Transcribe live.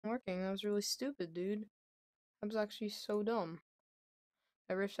working. That was really stupid, dude. That was actually so dumb.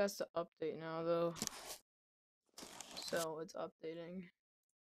 My Rift has to update now, though. So, it's updating.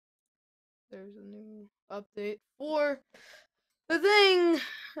 There's a new update for the thing!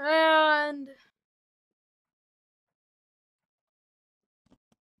 And...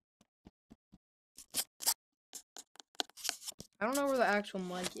 I don't know where the actual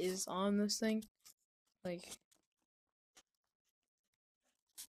mic is on this thing. Like...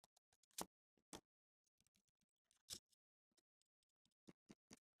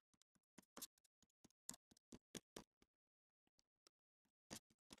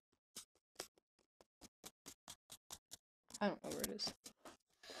 I don't know where it is.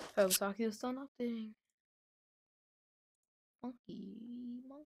 Oh, Saki is done updating. Monkey.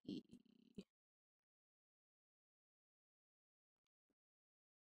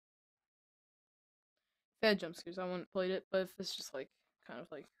 If it had jump scares, I wouldn't have played it, but if it's just like, kind of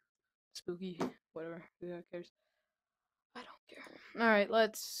like, spooky, whatever, who cares? I don't care. Alright,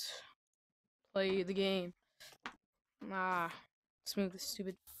 let's play the game. Let's move this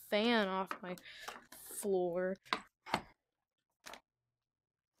stupid fan off my floor.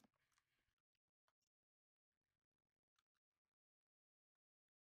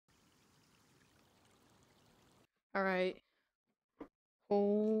 Alright.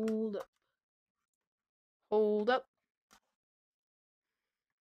 Hold up. Hold up.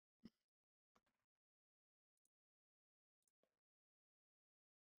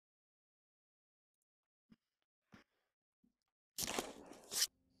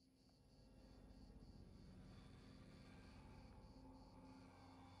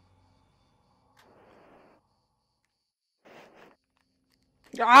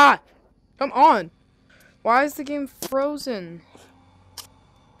 Come on! Why is the game frozen?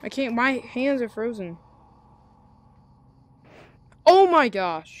 I can't, my hands are frozen. Oh my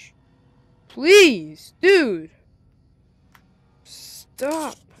gosh! Please, dude!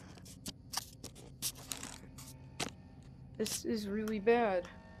 Stop! This is really bad.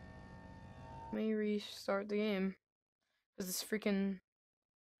 Let me restart the game. Cause it's freaking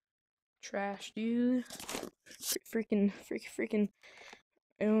trash, dude. Freaking.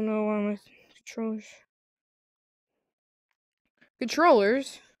 I don't know why my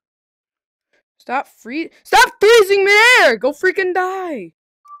controllers. Stop freezing midair! Go freaking die!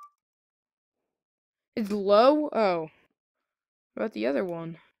 It's low? Oh. What about the other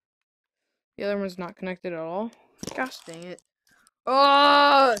one? The other one's not connected at all? Gosh dang it.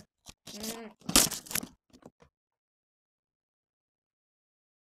 Oh!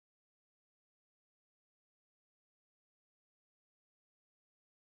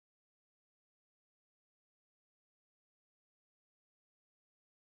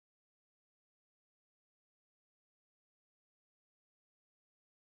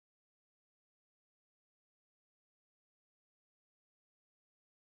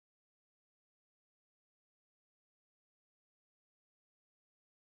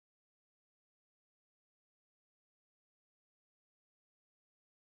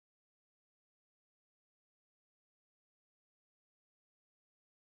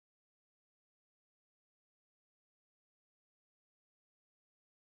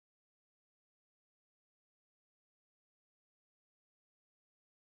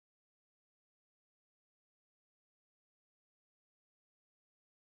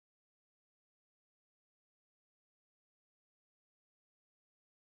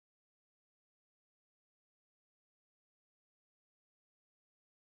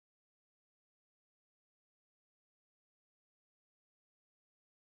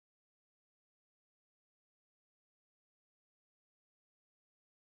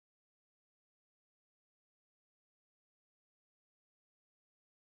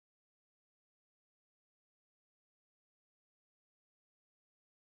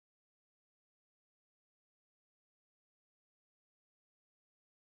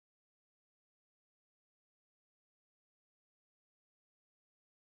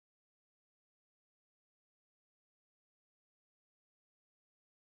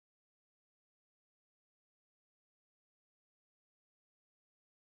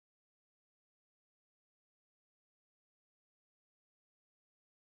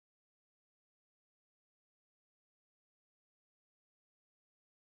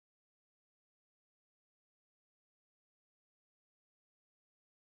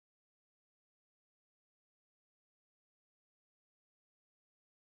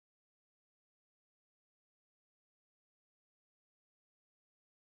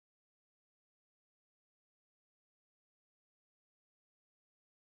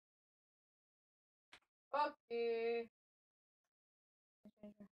 Okay.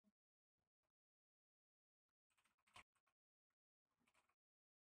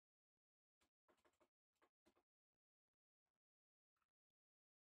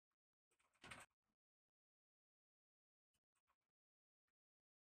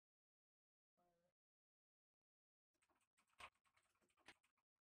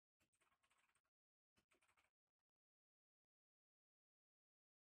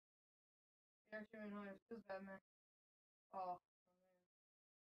 actually really annoying. It feels bad, man. Oh.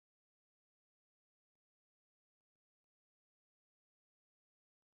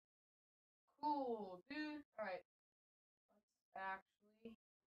 Cool, dude. Alright. Let's actually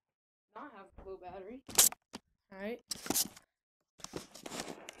not have a low battery. Alright.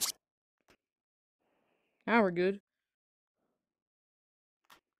 Now we're good.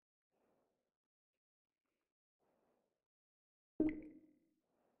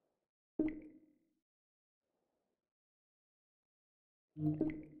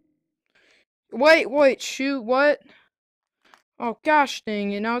 Wait, shoot, what? Oh, gosh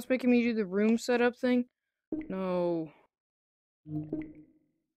dang it. Now it's making me do the room setup thing? No.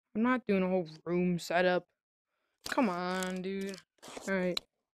 I'm not doing a whole room setup. Come on, dude. Alright.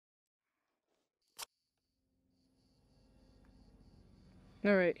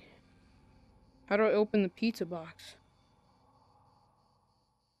 Alright. How do I open the pizza box?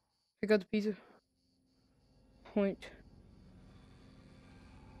 Pick up the pizza. Point.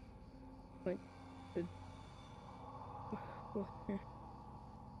 Good. Here.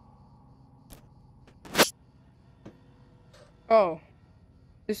 Oh.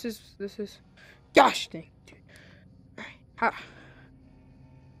 This is. Gosh dang, dude. Alright.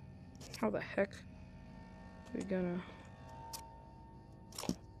 How the heck are we gonna.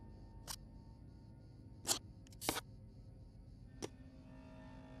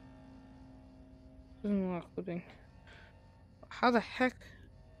 Doesn't lock loading. How the heck?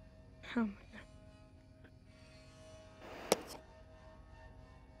 How am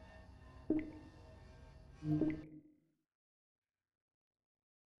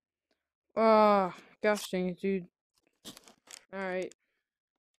I gosh dang it, dude. Alright.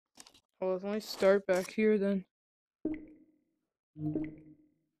 Well, let me start back here then.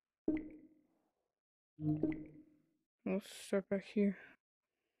 Let's start back here.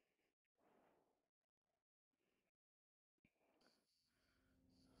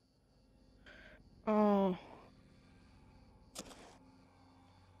 Oh.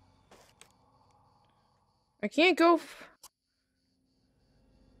 I can't go.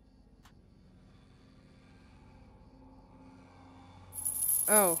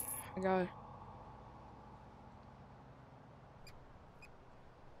 Oh, I got it.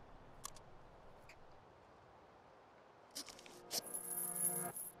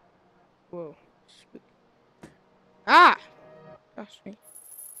 Whoa. Ah! Gosh dang.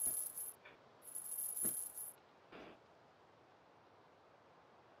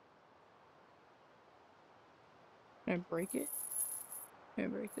 Can I break it? Can I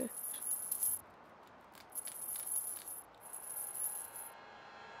break this?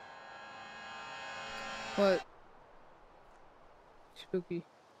 What? Spooky.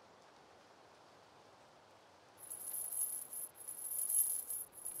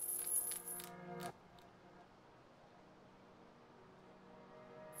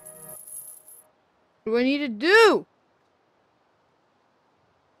 What do I need to do?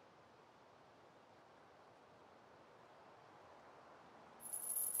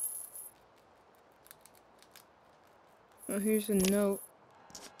 Oh, here's a note.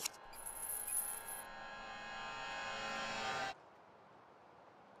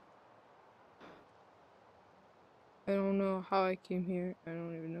 I don't know how I came here. I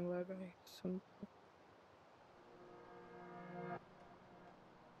don't even know why, but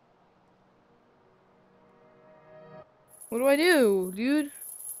what do I do, dude?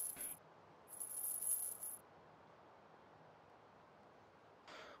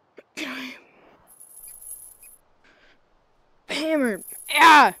 Hammer!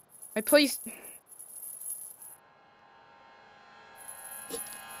 Ah! I placed.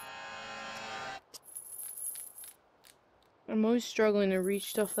 I'm always struggling to reach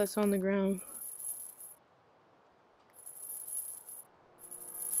stuff that's on the ground.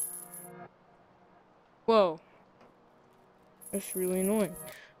 Whoa. That's really annoying.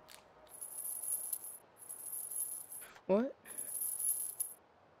 What?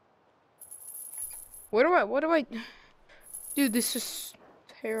 What do I? Dude, this is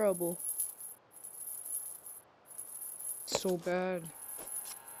terrible. It's so bad.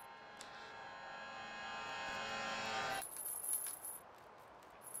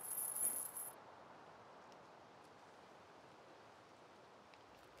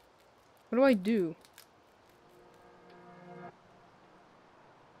 What do I do?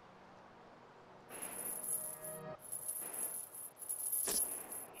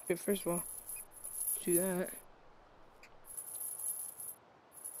 Okay, first of all, do that.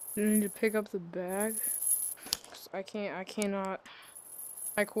 Do I need to pick up the bag? 'Cause I cannot.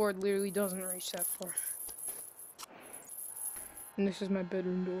 My cord literally doesn't reach that far. And this is my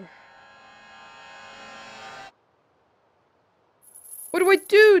bedroom door. halfway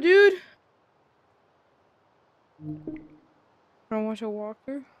through, dude. I don't want you to walk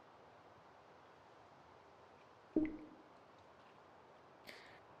through.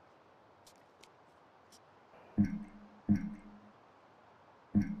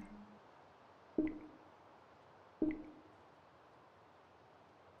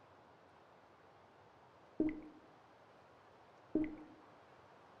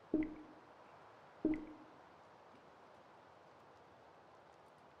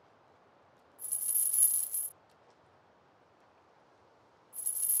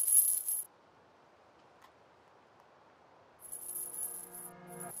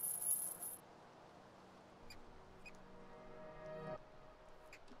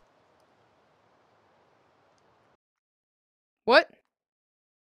 What?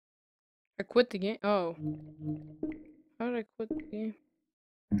 I quit the game. Oh. How did I quit the game?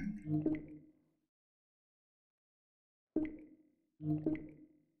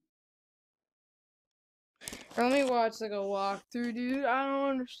 Let me watch like a walkthrough, dude. I don't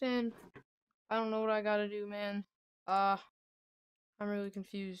understand. I don't know what I gotta do, man. I'm really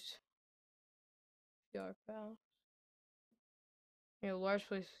confused. VR pal. Yeah, large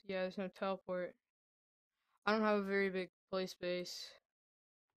place. Yeah, there's no teleport. I don't have a very big play space.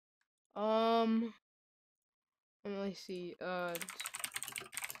 Let me see.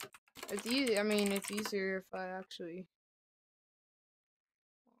 It's easy. I mean, it's easier if I actually.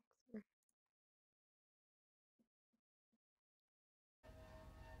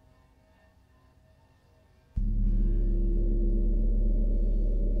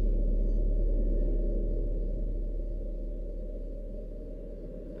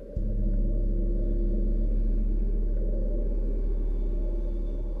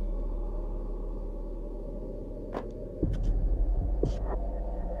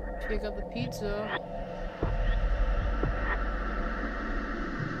 Pick up the pizza.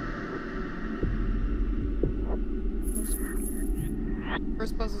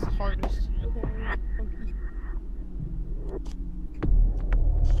 First puzzle is the hardest. Okay, funky.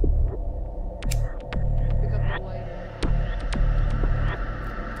 Pick up the lighter.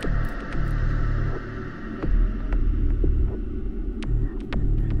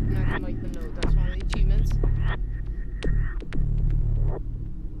 And I can like the note. That's one of the achievements.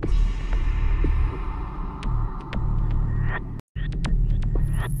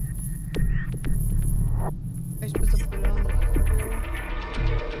 I'm supposed to put it on the elbow.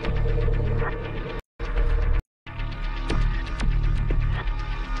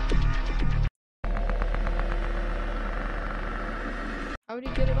 How would he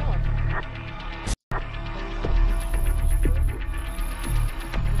get it off?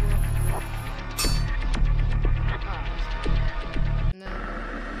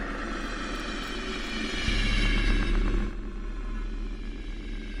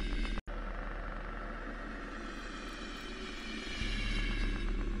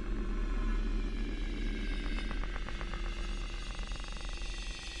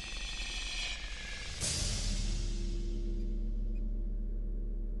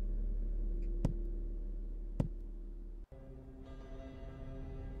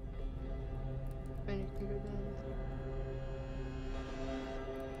 And then you can go down.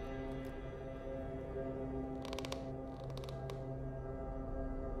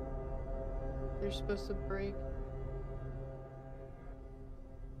 They're supposed to break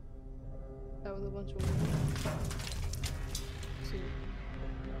that with a bunch of wood. See.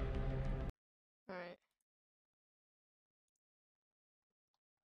 Alright.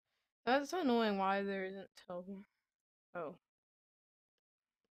 That's annoying why there isn't teleport. Oh.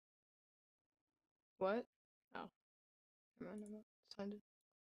 What? Oh. Never mind, I'm not signed in.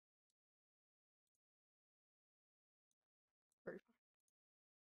 Very fine.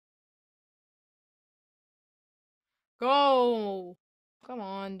 Go! Come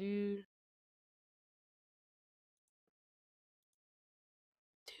on, dude.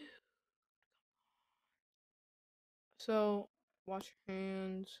 So, wash your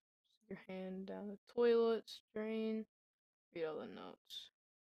hands. Stick your hand down the toilet, drain. Read all the notes.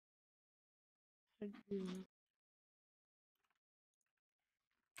 How do you do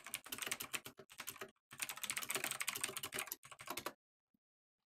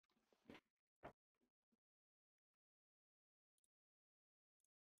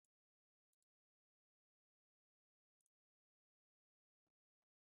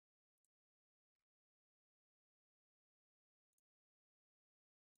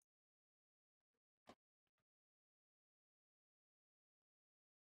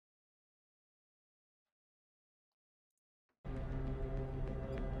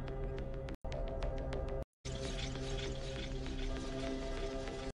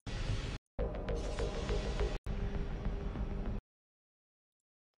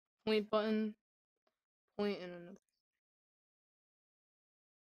Point button. Point and another.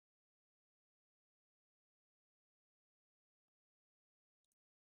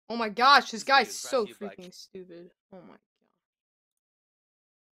 Oh my gosh, this guy's so freaking stupid. Oh my god.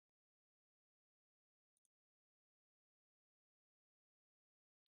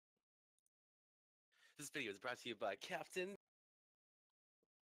 This video is brought to you by Captain.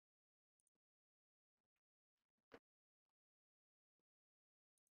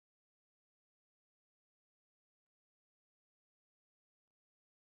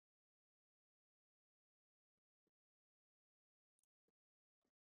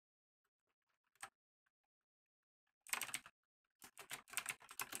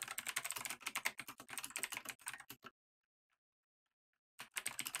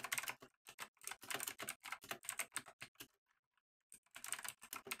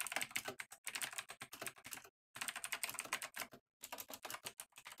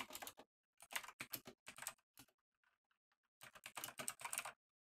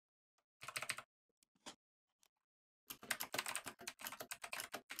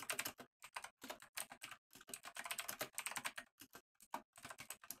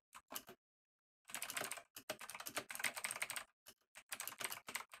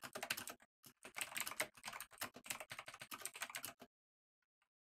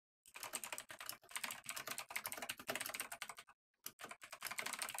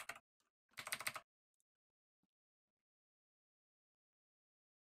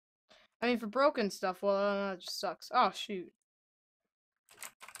 I mean, for broken stuff, well, that just sucks. Oh, shoot.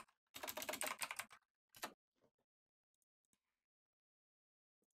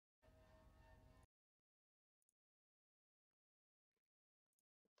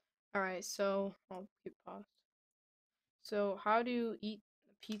 Alright, so, I'll keep paused. So, how do you eat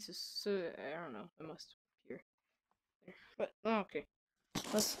pizza? So, I don't know. It must appear there. But, okay.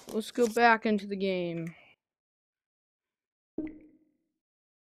 Let's go back into the game.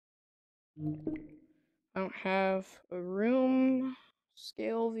 I don't have a room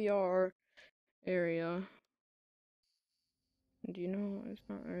scale VR area. Do you know? It's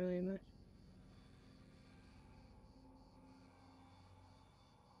not really much.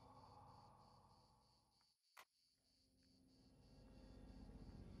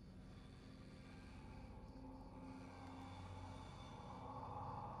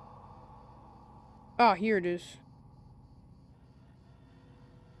 Ah, here it is.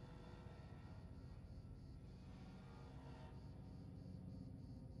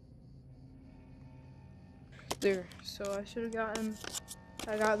 There. So I should have gotten.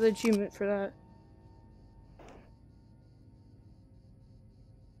 I got the achievement for that.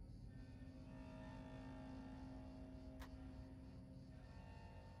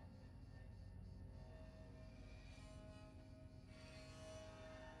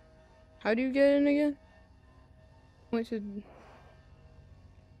 How do you get in again? Wait to.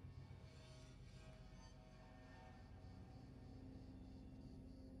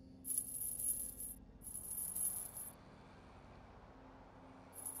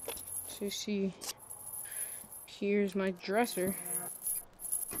 So see. Here's my dresser.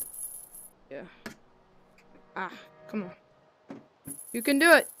 Yeah. Ah, come on. You can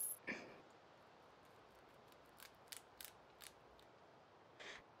do it!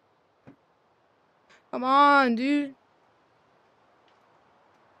 Come on, dude.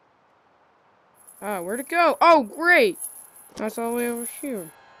 Ah, where'd it go? Oh, great! That's all the way over here.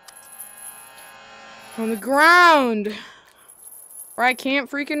 On the ground! Or I can't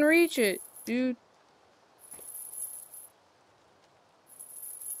freaking reach it, dude.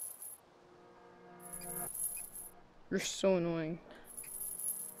 You're so annoying.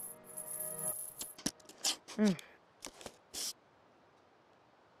 Mm.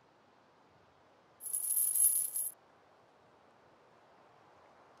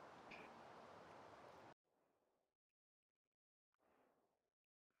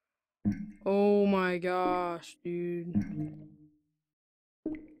 Oh my gosh, dude.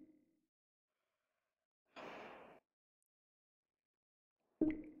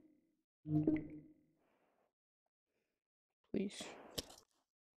 Please.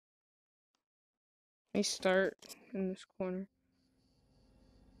 Let me start in this corner.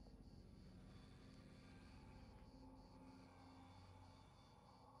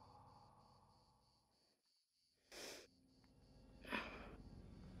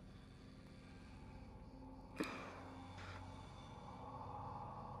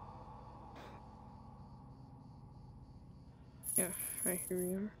 Yeah, right here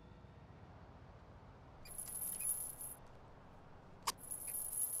we are.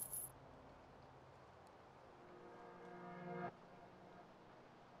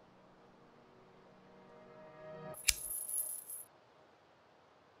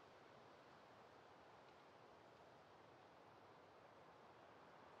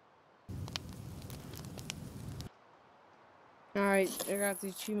 Alright, I got the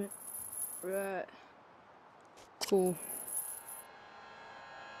achievement for that. Cool.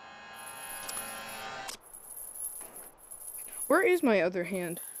 Where is my other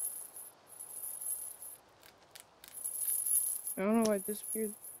hand? I don't know why it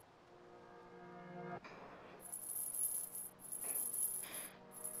disappeared.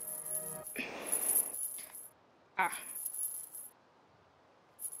 Ah.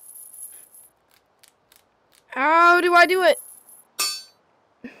 How do I do it?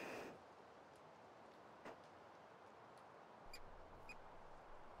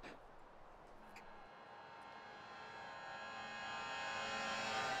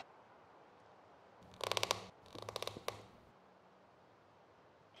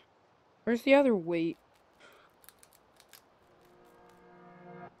 Where's the other weight?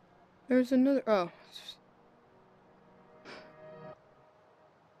 There's another. Oh.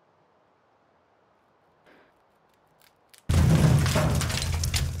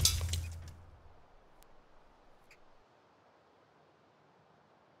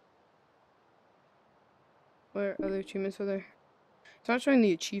 What other achievements are there? It's not showing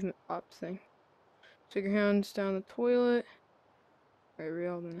the achievement pop thing. Take your hands down the toilet. Alright,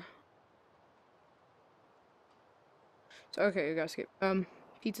 real then. So, okay, you gotta skip.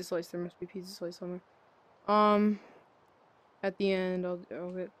 Pizza slice. There must be pizza slice somewhere. At the end, I'll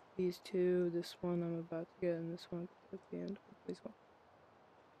get these two. This one I'm about to get, and this one at the end. This one.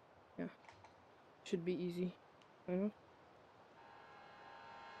 Yeah. Should be easy. I know.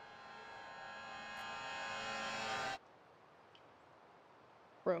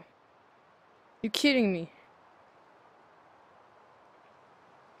 Bro. You kidding me?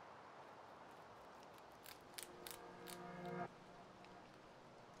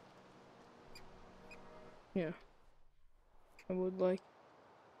 Yeah. I would like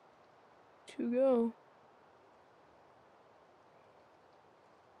to go.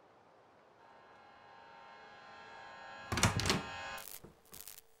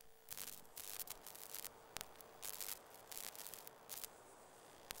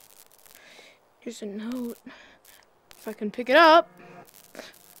 Here's a note. If I can pick it up.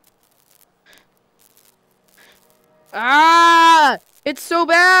 Ah! It's so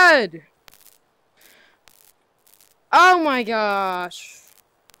bad! Oh my gosh.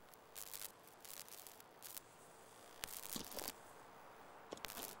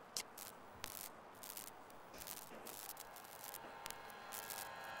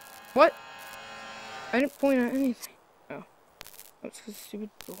 What? I didn't point at anything. Oh. That's because stupid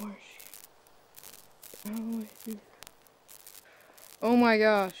door. Oh my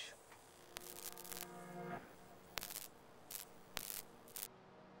gosh.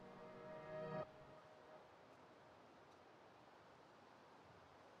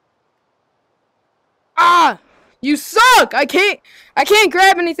 Ah! You suck! I can't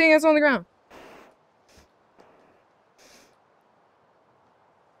grab anything that's on the ground.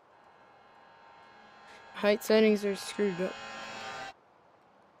 Height settings are screwed up.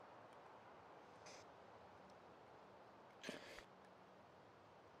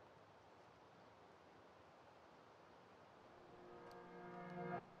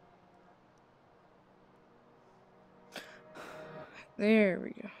 There we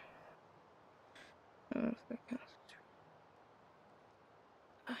go. I don't know if that counts.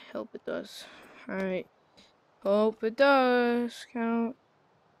 I hope it does. Alright. Hope it does count.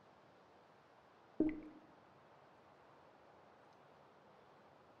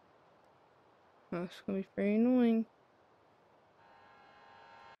 That's gonna be very annoying.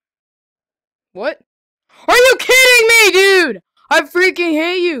 What? Are you kidding me, dude? I freaking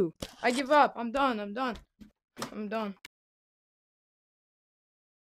hate you. I give up. I'm done. I'm done. I'm done.